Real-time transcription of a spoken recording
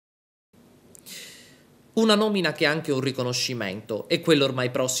Una nomina che ha anche un riconoscimento, è quello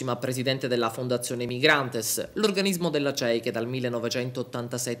ormai prossimo a presidente della Fondazione Migrantes, l'organismo della CEI che dal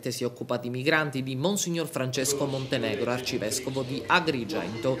 1987 si occupa di migranti, di Monsignor Francesco Montenegro, arcivescovo di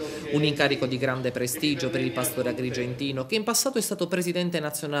Agrigento. Un incarico di grande prestigio per il pastore agrigentino che in passato è stato presidente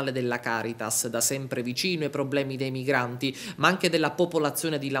nazionale della Caritas, da sempre vicino ai problemi dei migranti, ma anche della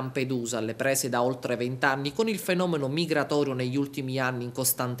popolazione di Lampedusa, alle prese da oltre 20 anni con il fenomeno migratorio negli ultimi anni in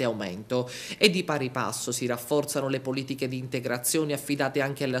costante aumento. E di pari passo si rafforzano le politiche di integrazione affidate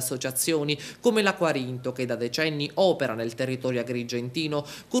anche alle associazioni come l'Acuarinto, che da decenni opera nel territorio agrigentino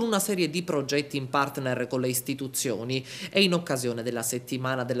con una serie di progetti in partner con le istituzioni. E in occasione della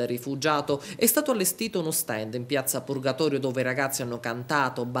settimana del rifugiato è stato allestito uno stand in piazza Purgatorio dove i ragazzi hanno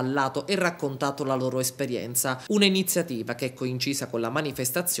cantato, ballato e raccontato la loro esperienza, un'iniziativa che è coincisa con la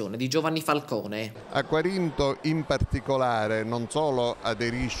manifestazione di Giovanni Falcone. Acuarinto in particolare non solo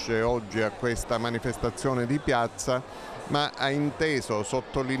aderisce oggi a questa manifestazione di piazza, ma ha inteso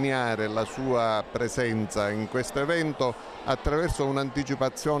sottolineare la sua presenza in questo evento attraverso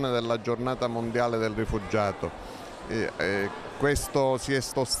un'anticipazione della giornata mondiale del rifugiato. Questo si è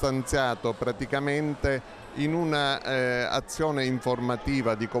sostanziato praticamente in un'azione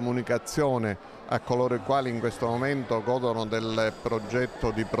informativa di comunicazione a coloro i quali in questo momento godono del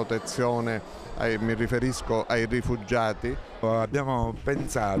progetto di protezione, mi riferisco ai rifugiati. Abbiamo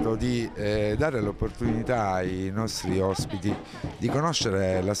pensato di dare l'opportunità ai nostri ospiti di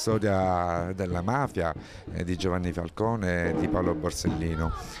conoscere la storia della mafia di Giovanni Falcone e di Paolo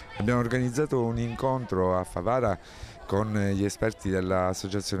Borsellino. Abbiamo organizzato un incontro a Favara con gli esperti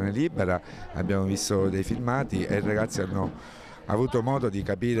dell'Associazione Libera, abbiamo visto dei filmati e i ragazzi hanno avuto modo di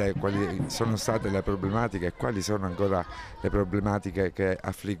capire quali sono state le problematiche e quali sono ancora le problematiche che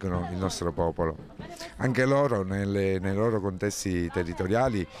affliggono il nostro popolo. Anche loro nei loro contesti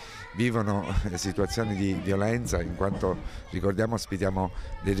territoriali vivono situazioni di violenza, in quanto, ricordiamo, ospitiamo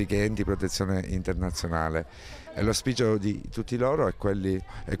dei richiedenti protezione internazionale. E l'auspicio di tutti loro è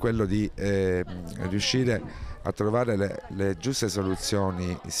quello di riuscire a trovare le giuste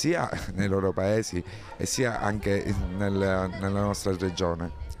soluzioni sia nei loro paesi e sia anche nella nostra regione,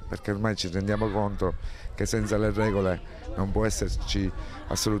 perché ormai ci rendiamo conto che senza le regole non può esserci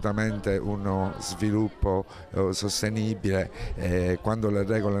assolutamente uno sviluppo sostenibile. Quando le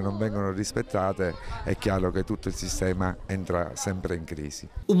regole non vengono rispettate è chiaro che tutto il sistema entra sempre in crisi.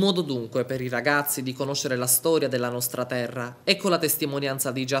 Un modo dunque per i ragazzi di conoscere la storia della nostra terra. Ecco la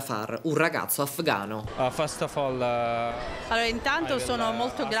testimonianza di Jafar, un ragazzo afghano. Allora, intanto sono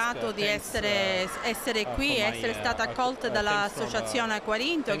molto grato di essere qui e essere stata accolta dall'Associazione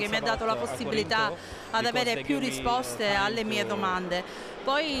Acuarinto, che mi ha dato la possibilità ad avere più risposte alle mie domande.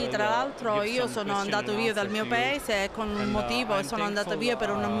 Poi tra l'altro io sono andato via dal mio paese con un motivo, e sono andata via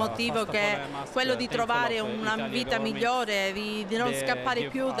per un motivo che è quello di trovare una vita migliore, di non scappare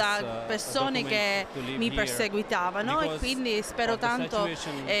più da persone che mi perseguitavano, e quindi spero tanto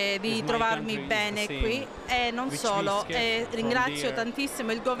di trovarmi bene qui. E non solo, ringrazio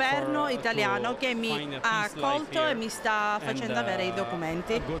tantissimo il governo italiano che mi ha accolto e mi sta facendo avere i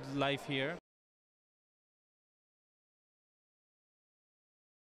documenti.